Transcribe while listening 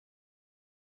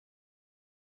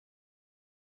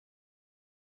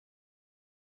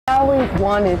always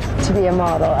wanted to be a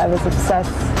model. I was obsessed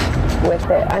with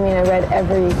it. I mean, I read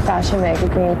every fashion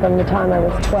magazine from the time I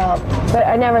was 12, but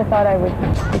I never thought I would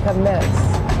become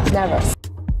this. Never.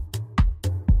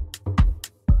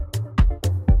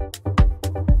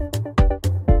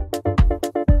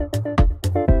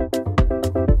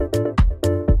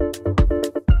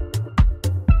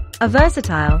 A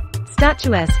versatile,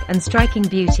 statuesque and striking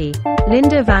beauty,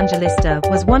 Linda Evangelista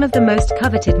was one of the most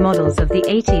coveted models of the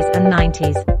 80s and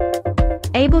 90s.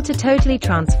 Able to totally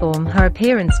transform her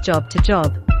appearance job to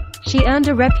job, she earned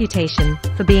a reputation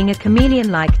for being a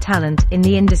chameleon-like talent in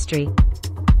the industry.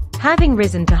 Having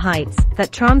risen to heights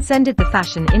that transcended the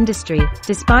fashion industry,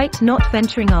 despite not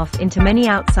venturing off into many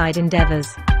outside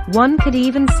endeavors, one could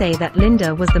even say that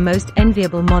Linda was the most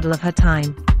enviable model of her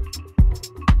time.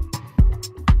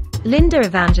 Linda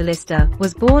Evangelista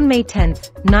was born May 10,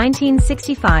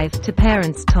 1965 to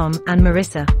parents Tom and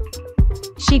Marissa.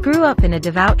 She grew up in a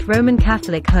devout Roman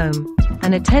Catholic home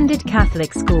and attended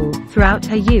Catholic school throughout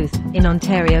her youth in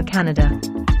Ontario, Canada.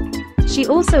 She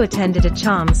also attended a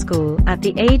charm school at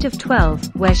the age of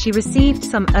 12 where she received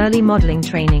some early modeling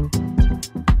training.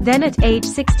 Then at age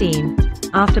 16,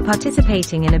 after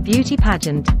participating in a beauty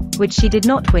pageant, which she did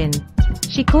not win,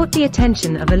 she caught the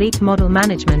attention of elite model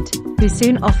management, who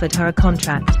soon offered her a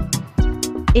contract.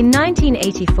 In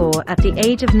 1984, at the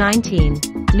age of 19,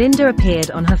 Linda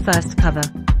appeared on her first cover.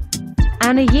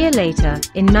 And a year later,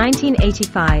 in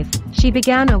 1985, she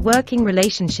began a working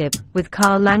relationship with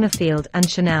Karl Lagerfeld and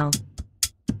Chanel.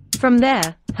 From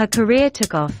there, her career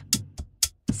took off,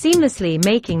 seamlessly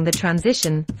making the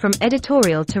transition from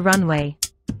editorial to runway,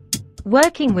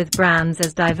 working with brands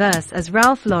as diverse as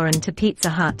Ralph Lauren to Pizza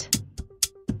Hut.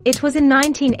 It was in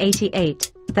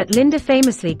 1988 that Linda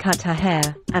famously cut her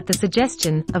hair at the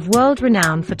suggestion of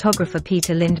world-renowned photographer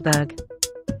Peter Lindbergh.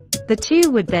 The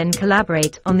two would then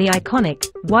collaborate on the iconic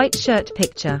white shirt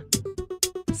picture.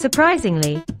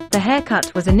 Surprisingly, the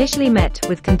haircut was initially met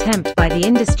with contempt by the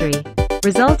industry,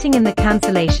 resulting in the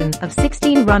cancellation of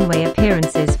 16 runway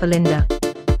appearances for Linda.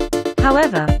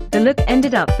 However, the look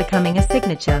ended up becoming a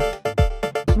signature,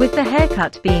 with the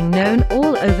haircut being known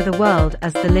all over the world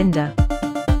as the Linda,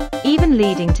 even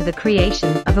leading to the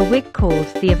creation of a wig called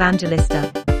the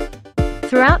Evangelista.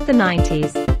 Throughout the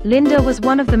 90s, Linda was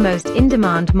one of the most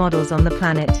in-demand models on the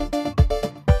planet,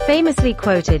 famously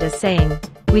quoted as saying,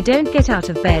 "We don't get out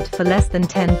of bed for less than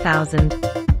 10,000.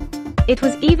 It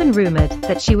was even rumored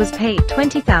that she was paid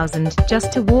 20,000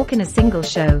 just to walk in a single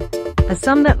show, a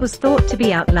sum that was thought to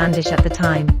be outlandish at the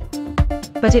time.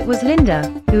 But it was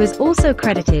Linda who is also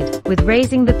credited with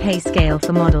raising the pay scale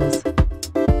for models.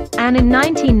 And in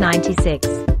 1996,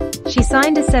 she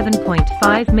signed a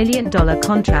 $7.5 million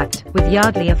contract with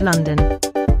Yardley of London.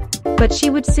 But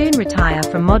she would soon retire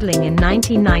from modeling in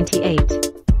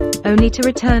 1998, only to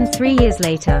return 3 years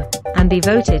later and be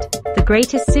voted the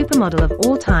greatest supermodel of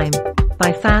all time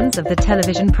by fans of the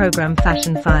television program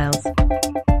Fashion Files.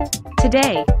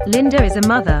 Today, Linda is a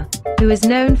mother who is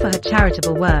known for her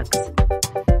charitable works.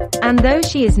 And though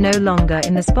she is no longer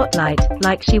in the spotlight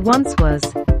like she once was,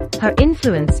 her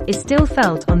influence is still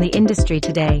felt on the industry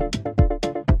today.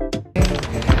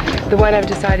 The one I've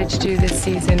decided to do this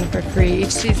season for free.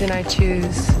 Each season I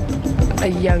choose a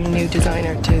young new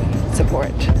designer to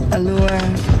support. Allure,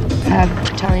 have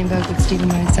Italian Vogue with Stephen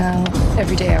Meisel.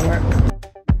 Every day I work.